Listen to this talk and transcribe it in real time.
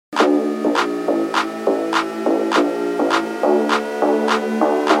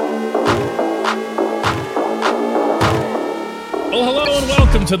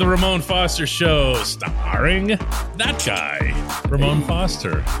Welcome to the Ramon Foster Show, starring that guy, Ramon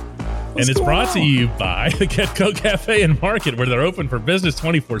Foster. And it's brought to you by the Getco Cafe and Market, where they're open for business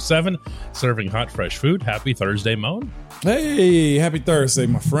 24/7, serving hot, fresh food. Happy Thursday, Mon. Hey, happy Thursday,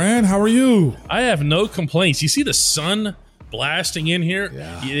 my friend. How are you? I have no complaints. You see the sun blasting in here?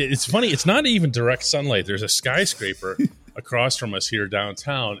 Yeah. It's funny. It's not even direct sunlight. There's a skyscraper across from us here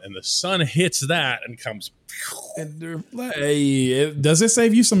downtown, and the sun hits that and comes. And hey, does it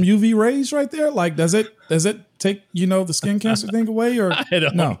save you some UV rays right there? Like, does it take the skin cancer thing away, or I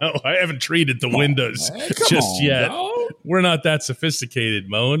don't know. I haven't treated the windows just yet. Dog. We're not that sophisticated,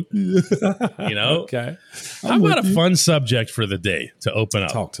 Moan. Okay. How about a fun subject for the day to open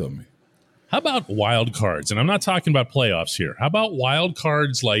up? Talk to me. How about wild cards? And I'm not talking about playoffs here. How about wild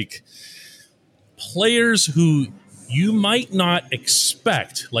cards, like players who you might not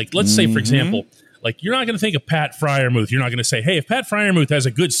expect? Like, let's say, for example, like you're not going to think of Pat Freiermuth. You're not going to say, hey, if Pat Freiermuth has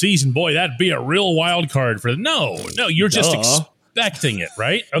a good season, boy, that'd be a real wild card for them. No, you're just expecting it,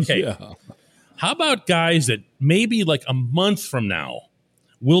 right? Okay. Yeah. How about guys that maybe like a month from now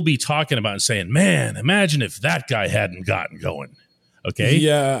we'll be talking about and saying, man, imagine if that guy hadn't gotten going. Okay?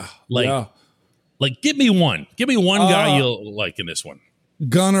 Yeah. Like give me one. Give me one guy you'll like in this one.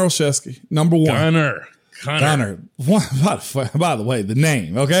 Gunnar Olszewski, number one. Gunnar. By the way, the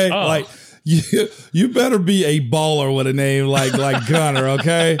name, okay? Oh. Like, you better be a baller with a name like Gunnar,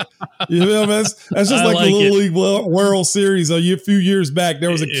 okay? You feel me? That's just like the Little League World Series a few years back.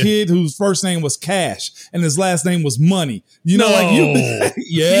 There was a kid whose first name was Cash and his last name was Money. You're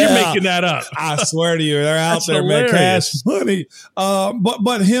making that up. I swear to you, they're out That's there, hilarious. man. Cash, Money.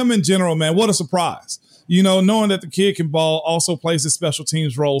 But him in general, man, what a surprise. Knowing that the kid can ball also plays his special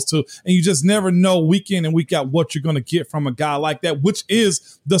teams roles too. And you just never know week in and week out what you're going to get from a guy like that, which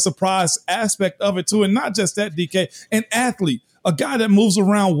is the surprise aspect of it too. And not just that, DK, an athlete, a guy that moves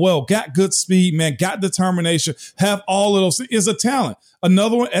around well, got good speed, man, got determination, have all of those things, is a talent.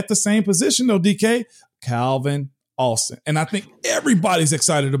 Another one at the same position though, DK, Calvin Austin. And I think everybody's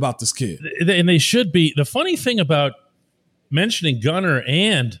excited about this kid. And they should be. The funny thing about mentioning Gunnar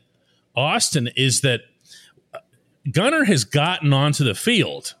and Austin is that Gunnar has gotten onto the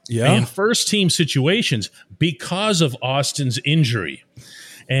field in first team situations because of Austin's injury.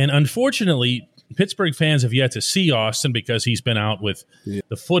 And unfortunately, Pittsburgh fans have yet to see Austin because he's been out with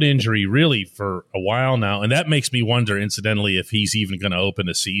the foot injury really for a while now. And that makes me wonder, incidentally, if he's even going to open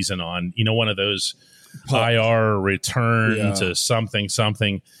the season on, one of those IR return to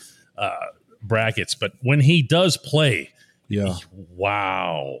something brackets. But when he does play,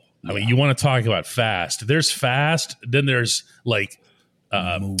 wow. I mean, you want to talk about fast. There's fast, then there's like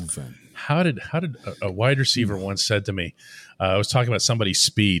moving. How did a wide receiver once said to me, I was talking about somebody's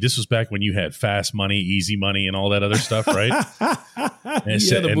speed. This was back when you had fast money, easy money, and all that other stuff, right? And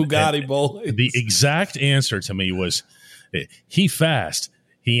the Bugatti Bowl. The exact answer to me was, he fast.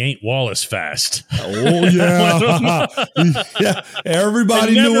 He ain't Wallace fast. Oh, yeah. Yeah.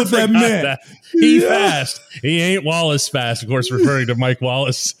 Everybody knew what that meant. That. He fast. He ain't Wallace fast, of course, referring to Mike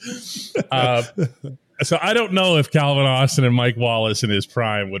Wallace. So I don't know if Calvin Austin and Mike Wallace in his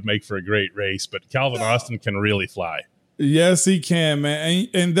prime would make for a great race, but Calvin Austin can really fly. Yes, he can, man.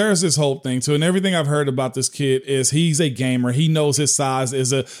 And there's this whole thing, too. And everything I've heard about this kid is he's a gamer. He knows his size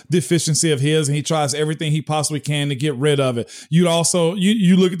is a deficiency of his, and he tries everything he possibly can to get rid of it. You'd also,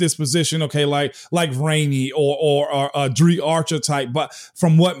 you look at this position, okay, like Rainey or a Dree Archer type. But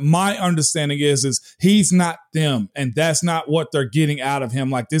from what my understanding is he's not them, and that's not what they're getting out of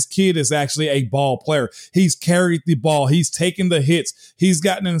him. Like, this kid is actually a ball player. He's carried the ball. He's taken the hits. He's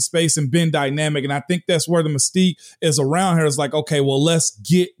gotten in space and been dynamic. And I think that's where the mystique is around here. Is like, okay, well, let's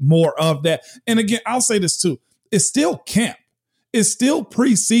get more of that. And again, I'll say this too. It's still camp. It's still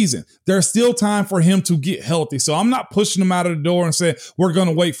preseason. There's still time for him to get healthy. So I'm not pushing him out of the door and saying we're going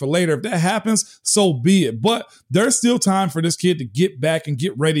to wait for later. If that happens, so be it. But there's still time for this kid to get back and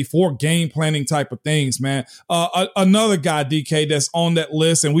get ready for game planning type of things, man. Another guy, DK, that's on that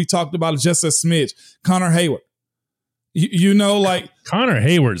list, and we talked about it just a smidge, Connor Hayward. Connor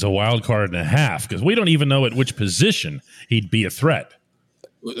Hayward's a wild card and a half because we don't even know at which position he'd be a threat.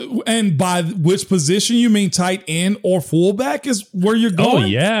 And by which position you mean tight end or fullback is where you're going? Oh,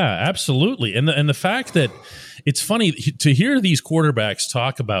 yeah, absolutely. And the fact that it's funny to hear these quarterbacks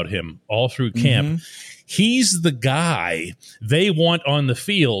talk about him all through camp. He's the guy they want on the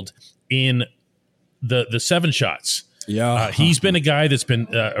field in the 7 shots. Yeah, he's been a guy that's been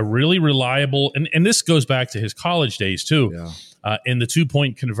a really reliable, and this goes back to his college days too. Yeah. In the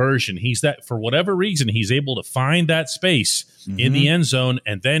 2-point conversion, he's that for whatever reason he's able to find that space in the end zone,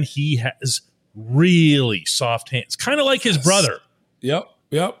 and then he has really soft hands, kind of like his brother. Yep.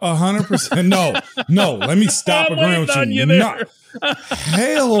 Yep, 100%. No. Let me stop agreeing with you. No.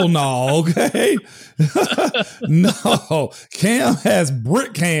 Hell no. Okay. No. Cam has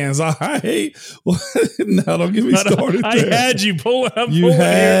brick cans. All right. No, don't get me started. I had you pull up. You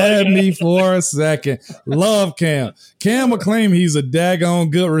had me for a second. Love Cam. Cam will claim he's a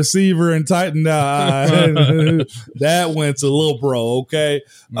daggone good receiver and Titan. That went to little bro. Okay.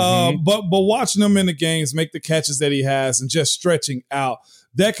 But watching him in the games, make the catches that he has, and just stretching out,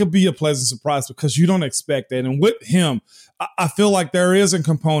 that could be a pleasant surprise because you don't expect that. And with him, I feel like there is a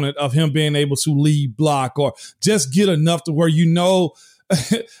component of him being able to lead, block, or just get enough to where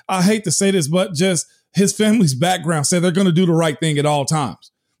I hate to say this, but just his family's background said they're going to do the right thing at all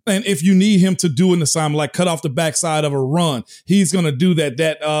times. And if you need him to do an assignment, like cut off the backside of a run, he's going to do that.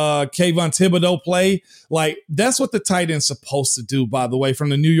 That Kayvon Thibodeau play, like that's what the tight end's supposed to do, by the way, from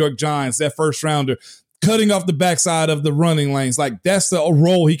the New York Giants, that first rounder. Cutting off the backside of the running lanes. Like that's the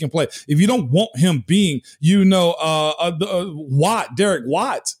role he can play. If you don't want him being, Derek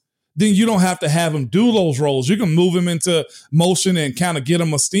Watt, then you don't have to have him do those roles. You can move him into motion and kind of get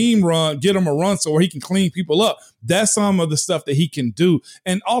him a steam run, get him a run so where he can clean people up. That's some of the stuff that he can do.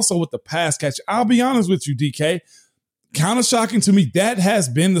 And also with the pass catch, I'll be honest with you, DK, kind of shocking to me. That has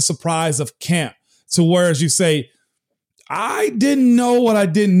been the surprise of camp, to where, as you say, I didn't know what I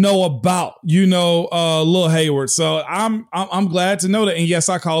didn't know about, Lil Hayward. So I'm glad to know that. And yes,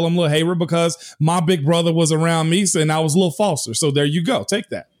 I call him Lil Hayward because my big brother was around me and I was Lil Foster. So there you go. Take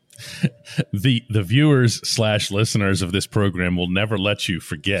that. The viewers/listeners of this program will never let you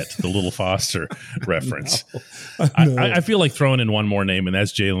forget the Little Foster reference. No. I feel like throwing in one more name, and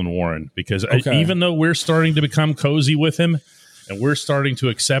that's Jaylen Warren, because even though we're starting to become cozy with him and we're starting to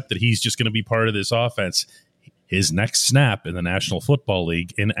accept that he's just going to be part of this offense, his next snap in the National Football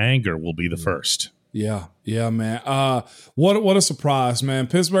League in anger will be the first. Yeah, man. What a surprise, man.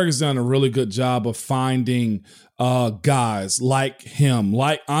 Pittsburgh has done a really good job of finding guys like him.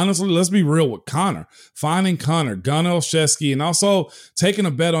 Like, honestly, let's be real with Connor. Finding Connor, Gunnar Olszewski, and also taking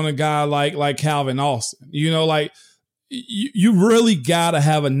a bet on a guy like Calvin Austin. You really got to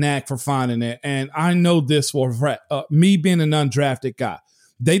have a knack for finding it. And I know this for me being an undrafted guy.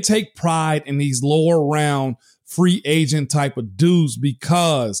 They take pride in these lower round free agent type of dudes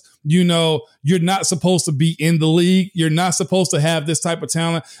because, you're not supposed to be in the league. You're not supposed to have this type of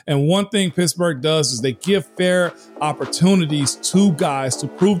talent. And one thing Pittsburgh does is they give fair opportunities to guys to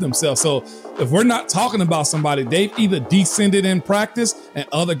prove themselves. So if we're not talking about somebody, they've either descended in practice and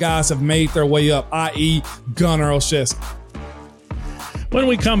other guys have made their way up, i.e. Gunnar Olszewski. When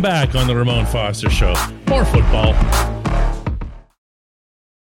we come back on the Ramon Foster Show, more football.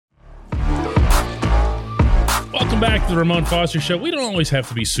 Welcome back to the Ramon Foster Show. We don't always have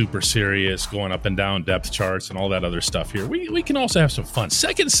to be super serious, going up and down depth charts and all that other stuff here. We can also have some fun.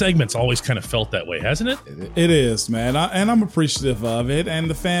 Second segment's always kind of felt that way, hasn't it? It is, man. And I'm appreciative of it, and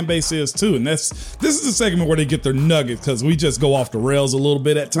the fan base is too. And this is a segment where they get their nuggets because we just go off the rails a little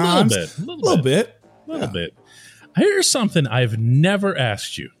bit at times. A little bit. Here's something I've never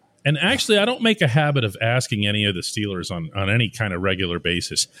asked you. And actually, I don't make a habit of asking any of the Steelers on any kind of regular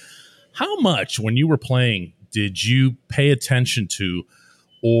basis. How much, when you were playing, did you pay attention to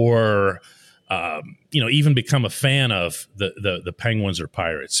or, even become a fan of the Penguins or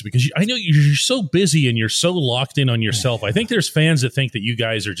Pirates? Because I know you're so busy and you're so locked in on yourself. I think there's fans that think that you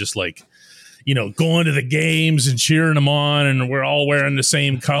guys are just like, going to the games and cheering them on and we're all wearing the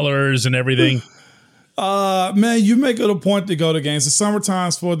same colors and everything. Man, you make it a point to go to games. The summer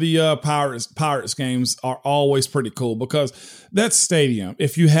times for the Pirates games are always pretty cool because that stadium,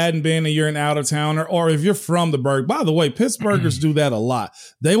 if you hadn't been and you're an out-of-towner, or if you're from the Burgh, by the way, Pittsburghers do that a lot.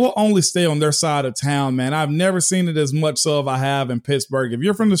 They will only stay on their side of town, man. I've never seen it as much so as I have in Pittsburgh. If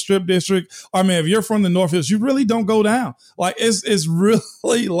you're from the Strip District, if you're from the North Hills, you really don't go down. Like, it's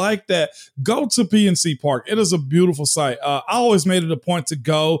really like that. Go to PNC Park. It is a beautiful sight. I always made it a point to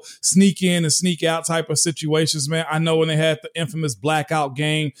go, sneak in and sneak out type of situations, man. I know when they had the infamous blackout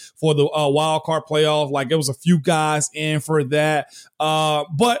game for the wild card playoff, like, there was a few guys in for that.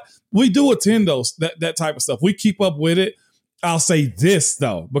 But we do attend that type of stuff. We keep up with it. I'll say this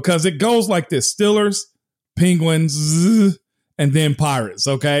though, because it goes like this: Steelers, Penguins, and then Pirates.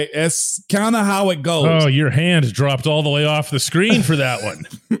 Okay, it's kind of how it goes. Oh, your hand dropped all the way off the screen for that one.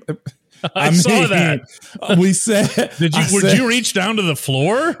 I saw that. We said, Did you reach down to the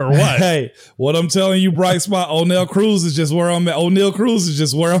floor or what? Hey, what I'm telling you, bright spot. O'Neal Cruz is just where I'm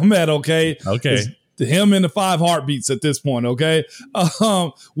at. Okay. Okay. Him in the 5 heartbeats at this point. Okay.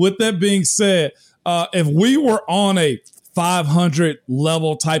 With that being said, if we were on a 500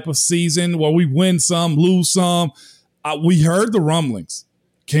 level type of season where we win some, lose some, we heard the rumblings.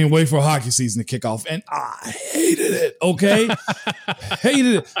 can't wait for hockey season to kick off. And I hated it, okay?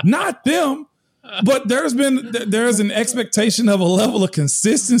 Hated it. Not them, but there's an expectation of a level of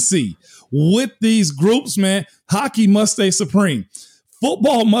consistency with these groups, man. Hockey must stay supreme.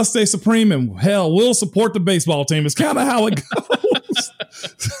 Football must stay supreme, and hell, we'll support the baseball team. It's kind of how it goes.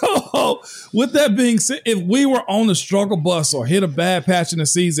 So, with that being said, if we were on the struggle bus or hit a bad patch in the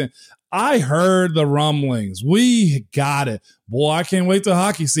season, I heard the rumblings. We got it. Boy, I can't wait till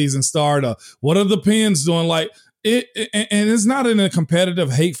hockey season start. What are the Pens doing? Like it, and it's not in a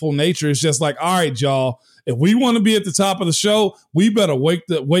competitive, hateful nature. It's just like, all right, y'all, if we want to be at the top of the show, we better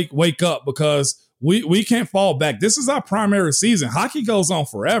wake up because we can't fall back. This is our primary season. Hockey goes on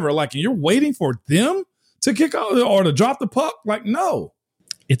forever. Like, you're waiting for them to kick off or to drop the puck? Like, no.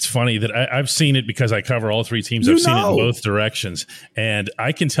 It's funny that I've seen it because I cover all three teams. I've seen it in both directions. And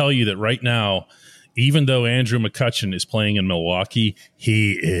I can tell you that right now, even though Andrew McCutcheon is playing in Milwaukee,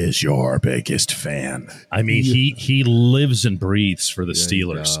 he is your biggest fan. I mean, he lives and breathes for the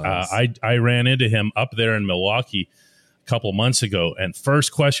Steelers. I ran into him up there in Milwaukee a couple months ago, and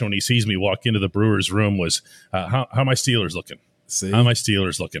first question when he sees me walk into the Brewers room was, how are my Steelers looking? How are my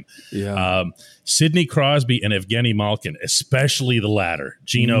Steelers looking? Yeah. Sidney Crosby and Evgeny Malkin, especially the latter.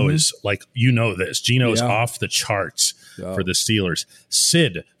 Gino is like, this. Gino is off the charts for the Steelers.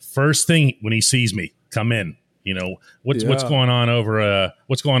 Sid, first thing when he sees me, come in. You know, what's going on over at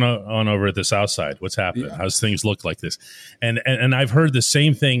the South Side? What's happening? How's things look like this? And I've heard the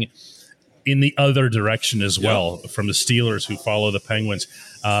same thing in the other direction as well from the Steelers who follow the Penguins.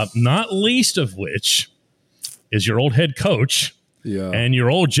 Not least of which is your old head coach and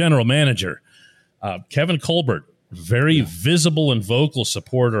your old general manager, Kevin Colbert, very visible and vocal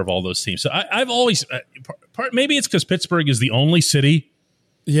supporter of all those teams. So I've always maybe it's because Pittsburgh is the only city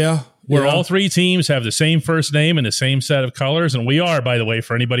where all three teams have the same first name and the same set of colors. And we are, by the way,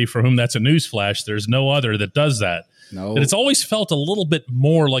 for anybody for whom that's a newsflash, there's no other that does that. No. But it's always felt a little bit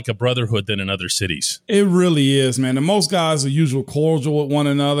more like a brotherhood than in other cities. It really is, man. And most guys are usually cordial with one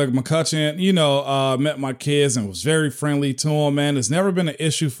another. McCutcheon, met my kids and was very friendly to them, man. There's never been an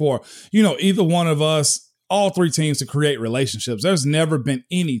issue for, either one of us, all three teams, to create relationships. There's never been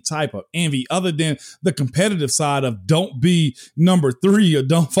any type of envy other than the competitive side of don't be number 3 or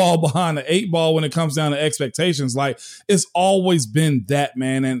don't fall behind the 8 ball when it comes down to expectations. Like, it's always been that,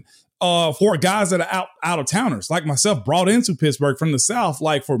 man. And for guys that are out of towners like myself, brought into Pittsburgh from the South,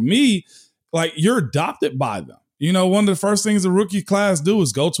 like, for me, like, you're adopted by them. One of the first things the rookie class do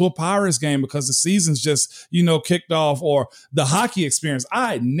is go to a Pirates game because the season's just, kicked off, or the hockey experience.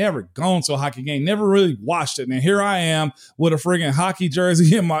 I had never gone to a hockey game, never really watched it. And here I am with a friggin' hockey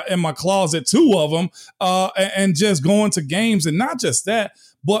jersey in my closet, 2 of them, and just going to games. And not just that,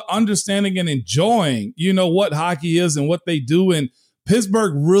 but understanding and enjoying, what hockey is and what they do. And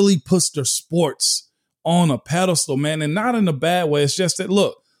Pittsburgh really puts their sports on a pedestal, man, and not in a bad way. It's just that,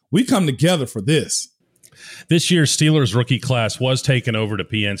 look, we come together for this. This year's Steelers rookie class was taken over to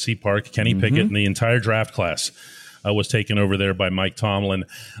PNC Park. Kenny Pickett and the entire draft class was taken over there by Mike Tomlin.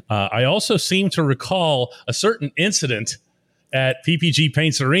 I also seem to recall a certain incident at PPG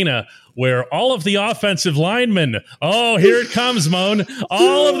Paints Arena where all of the offensive linemen, here it comes, Mon.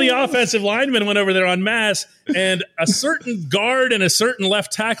 All of the offensive linemen went over there en masse, and a certain guard and a certain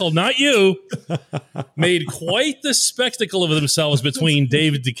left tackle, not you, made quite the spectacle of themselves between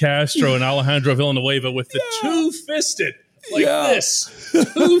David DeCastro and Alejandro Villanueva with the two-fisted, this.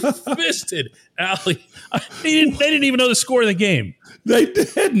 Two-fisted. Allie. They didn't even know the score of the game. They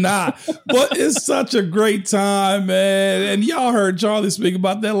did not, but it's such a great time, man. And y'all heard Charlie speak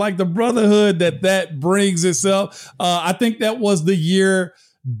about that, like the brotherhood that brings itself. I think that was the year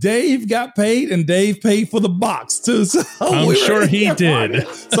Dave got paid, and Dave paid for the box too. So I'm sure he did.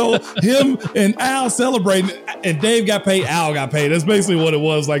 So him and Al celebrating, and Dave got paid, Al got paid. That's basically what it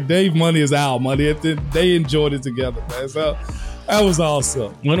was. Like, Dave money is Al money. They enjoyed it together, man. So that was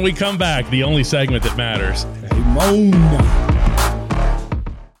awesome. When we come back, the only segment that matters. Hey, Mon.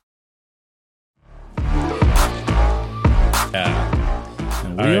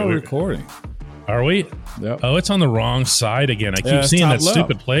 We are recording. Are we? Yep. Oh, it's on the wrong side again. I keep seeing that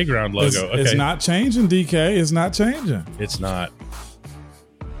stupid playground logo. It's not changing, DK. It's not changing. It's not.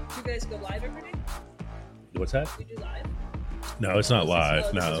 Do you guys go live every day? What's that? We do live? No, it's not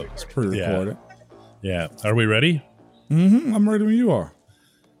live. No. It's pre-recorded. Yeah. Are we ready? Mm-hmm. I'm ready when you are.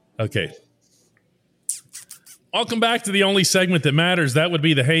 Okay. Welcome back to the only segment that matters. That would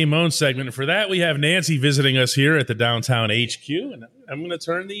be the Hey Mon segment. And for that, we have Nancy visiting us here at the downtown HQ. And I'm going to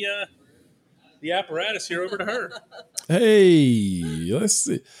turn the apparatus here over to her. Hey, let's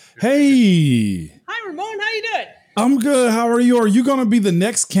see. Hey. Hi, Ramon. How you doing? I'm good. How are you? Are you going to be the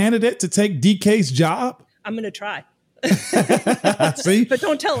next candidate to take DK's job? I'm going to try. See? But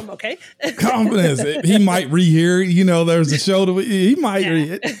don't tell him, okay? Confidence. He might rehear. There's a show that he might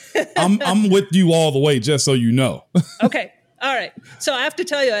read. I'm with you all the way, just so you know. Okay. All right. So I have to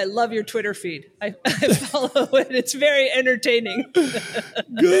tell you, I love your Twitter feed. I follow it. It's very entertaining.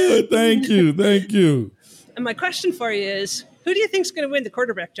 Good. Thank you. And my question for you is, who do you think is going to win the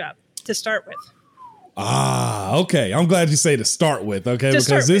quarterback job to start with? Okay. I'm glad you say to start with, okay?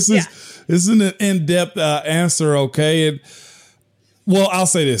 Because this is an in-depth answer, okay? And well, I'll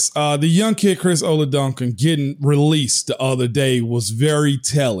say this. The young kid, Chris Oladokun, getting released the other day was very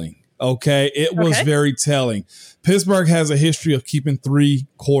telling, okay? It was very telling. Pittsburgh has a history of keeping 3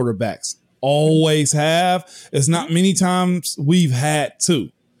 quarterbacks. Always have. It's not many times we've had 2.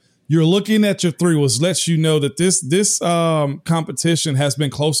 You're looking at your 3, which lets you know that this competition has been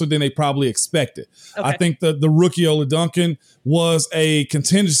closer than they probably expected. Okay. I think the rookie Oladokun was a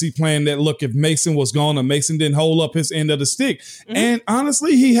contingency plan that, look, if Mason was gone or Mason didn't hold up his end of the stick. Mm-hmm. And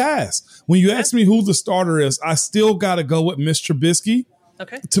honestly, he has. When you ask me who the starter is, I still got to go with Mitch Trubisky.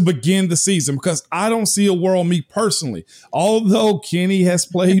 To begin the season, because I don't see a world, me personally, although Kenny has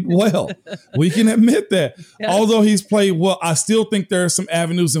played well, we can admit that. Yes. Although he's played well, I still think there are some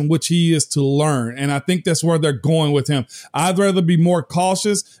avenues in which he is to learn. And I think that's where they're going with him. I'd rather be more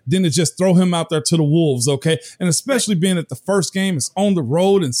cautious than to just throw him out there to the wolves, okay? And especially being at the first game, it's on the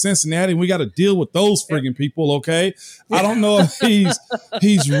road in Cincinnati, and we got to deal with those friggin' people, okay? Yeah. I don't know if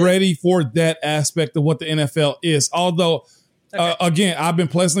he's ready for that aspect of what the NFL is, although again, I've been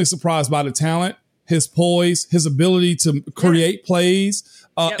pleasantly surprised by the talent, his poise, his ability to create plays.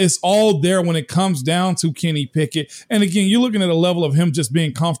 It's all there when it comes down to Kenny Pickett. And again, you're looking at a level of him just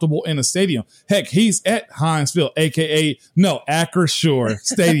being comfortable in a stadium. Heck, he's at Heinz Field, Acrisure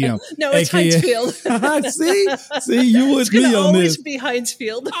Stadium. No, it's Heinz Field. see, you with me on this. It's going to always be Heinz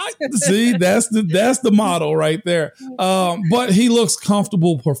Field. See, that's the motto right there. But he looks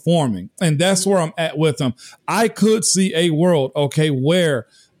comfortable performing, and that's where I'm at with him. I could see a world, where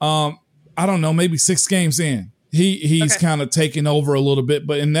I don't know, maybe 6 games in, he's kind of taking over a little bit,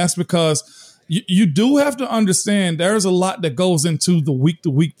 and that's because you do have to understand there's a lot that goes into the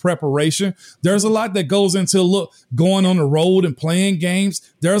week-to-week preparation. There's a lot that goes into going on the road and playing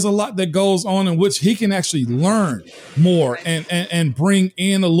games. There's a lot that goes on in which he can actually learn more and bring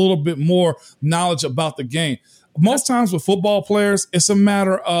in a little bit more knowledge about the game. Most times with football players, it's a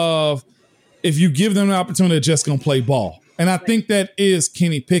matter of if you give them an opportunity, they're just going to play ball. And I think that is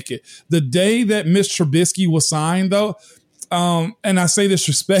Kenny Pickett. The day that Mitch Trubisky was signed, though, and I say this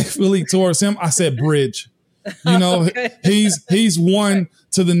respectfully towards him, I said bridge. He's one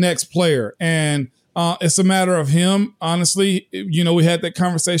to the next player. And it's a matter of him, honestly. We had that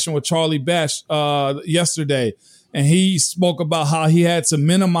conversation with Charlie Batch yesterday, and he spoke about how he had to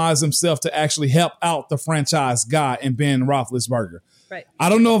minimize himself to actually help out the franchise guy in Ben Roethlisberger. Right. I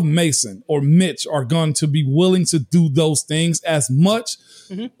don't know if Mason or Mitch are going to be willing to do those things as much,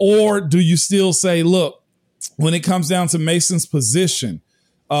 or do you still say, look, when it comes down to Mason's position,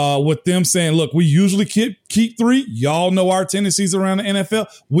 with them saying, look, we usually keep 3. Y'all know our tendencies around the NFL.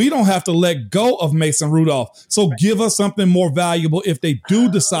 We don't have to let go of Mason Rudolph. So give us something more valuable if they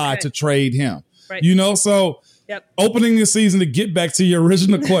do decide to trade him. Right. Opening the season, to get back to your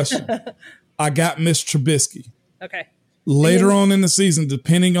original question, I got Mitch Trubisky. Okay. Later on in the season,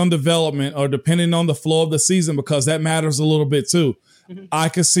 depending on development or depending on the flow of the season, because that matters a little bit too, I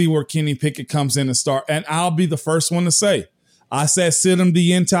could see where Kenny Pickett comes in and start. And I'll be the first one to say, I said sit him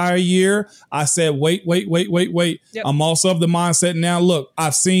the entire year. I said wait. Yep. I'm also of the mindset now, look,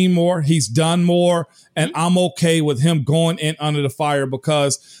 I've seen more. He's done more. And I'm okay with him going in under the fire,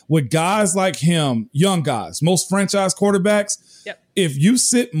 because with guys like him, young guys, most franchise quarterbacks, if you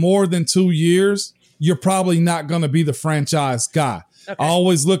sit more than 2 years, you're probably not going to be the franchise guy. Okay. I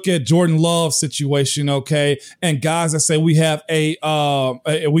always look at Jordan Love's situation, and guys that say we have we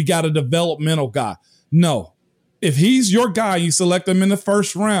got a developmental guy. No. If he's your guy, you select him in the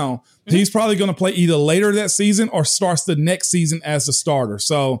first round, he's probably going to play either later that season or starts the next season as a starter.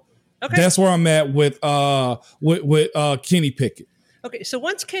 So that's where I'm at with Kenny Pickett. Okay, so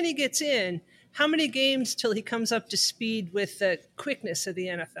once Kenny gets in, how many games till he comes up to speed with the quickness of the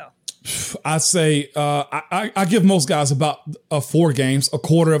NFL? I'd say I give most guys about 4 games, a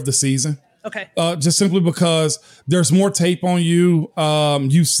quarter of the season. Okay. Just simply because there's more tape on you.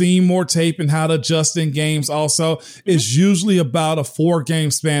 You've seen more tape and how to adjust in games also. It's usually about a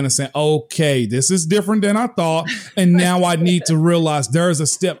 4-game span and saying, okay, this is different than I thought. And now I need to realize there is a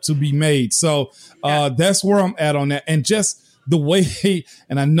step to be made. So that's where I'm at on that. And just the way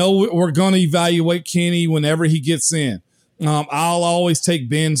and I know we're going to evaluate Kenny whenever he gets in. I'll always take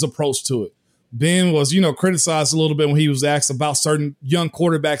Ben's approach to it. Ben was, criticized a little bit when he was asked about certain young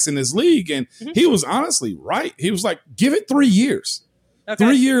quarterbacks in his league. And he was honestly right. He was like, give it 3 years. Okay.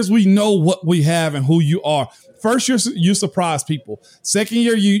 3 years, we know what we have and who you are. First year, you surprise people. Second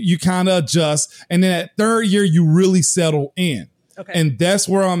year, you kind of adjust. And then at third year, you really settle in. Okay. And that's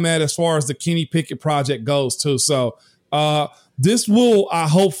where I'm at as far as the Kenny Pickett project goes, too. So this will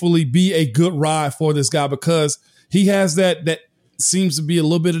hopefully be a good ride for this guy because he has that seems to be a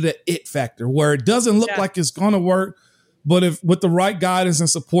little bit of the it factor where it doesn't look like it's going to work. But if with the right guidance and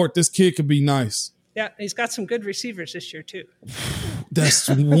support, this kid could be nice. Yeah, he's got some good receivers this year, too. That's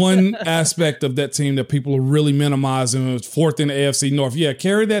one aspect of that team that people are really minimizing. It's fourth in the AFC North. Yeah,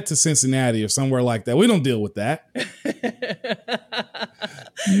 carry that to Cincinnati or somewhere like that. We don't deal with that.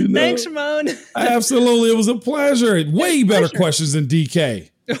 Thanks, Ramon. Absolutely. It was a pleasure. Way better questions than DK.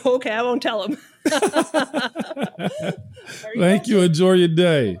 Okay, I won't tell him. Thank you. Enjoy your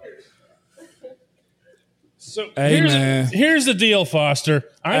day. So here's the deal, Foster.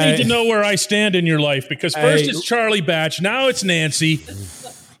 I need to know where I stand in your life because first it's Charlie Batch, now it's Nancy.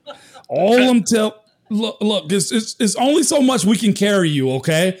 All I'm look, it's only so much we can carry you,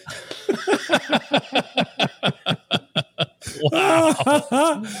 okay?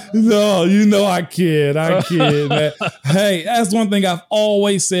 Wow. No, I kid, man. Hey, that's one thing I've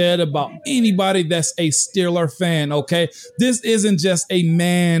always said about anybody that's a Steeler fan, okay? This isn't just a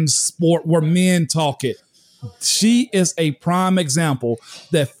man's sport where men talk it. She is a prime example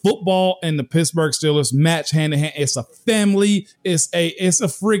that football and the Pittsburgh Steelers match hand in hand. It's a family. It's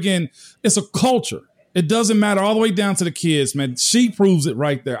a culture. It doesn't matter all the way down to the kids, man. She proves it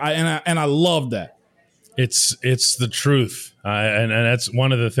right there. I love that. It's the truth. And that's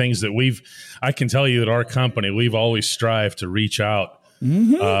one of the things that I can tell you at our company, we've always strived to reach out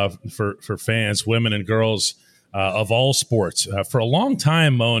for fans, women and girls, of all sports. For a long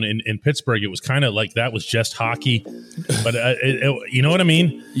time, Moan, in Pittsburgh, it was kind of like that was just hockey. But you know what I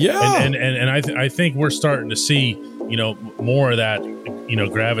mean? Yeah. And I think we're starting to see, more of that,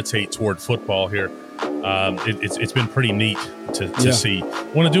 gravitate toward football here. It's been pretty neat to see.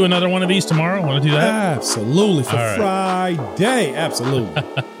 Want to do another one of these tomorrow? Want to do that? Absolutely. For Friday. Absolutely.